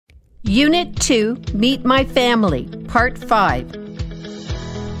Unit 2, Meet My Family, Part 5.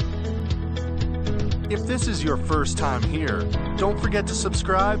 If this is your first time here, don't forget to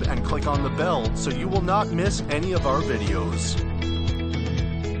subscribe and click on the bell so you will not miss any of our videos.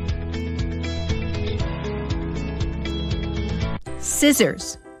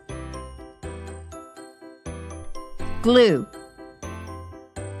 Scissors, glue,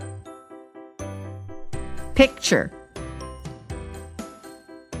 picture,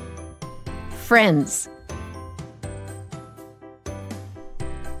 friends,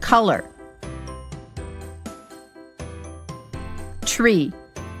 color, tree,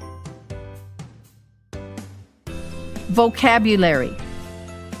 vocabulary,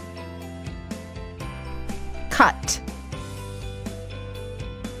 cut,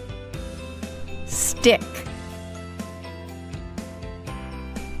 stick,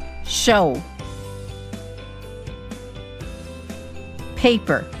 show,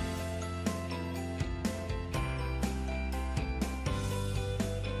 paper,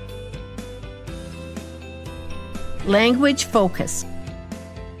 language focus,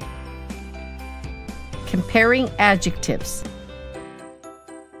 comparing adjectives.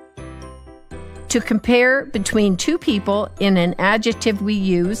 To compare between two people in an adjective, we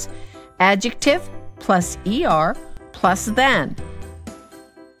use adjective plus er plus than.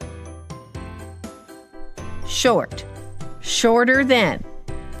 Short, shorter than.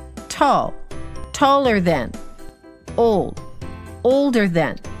 Tall, taller than. Old, older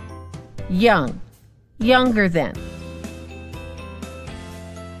than. Young, younger than.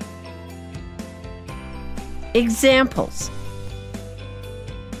 Examples: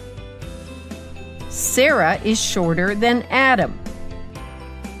 Sarah is shorter than Adam.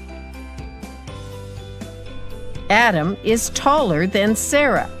 Adam is taller than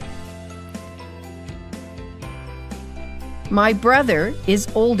Sarah. My brother is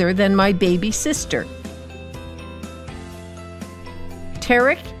older than my baby sister.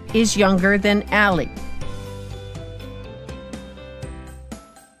 Tarek is younger than Ali.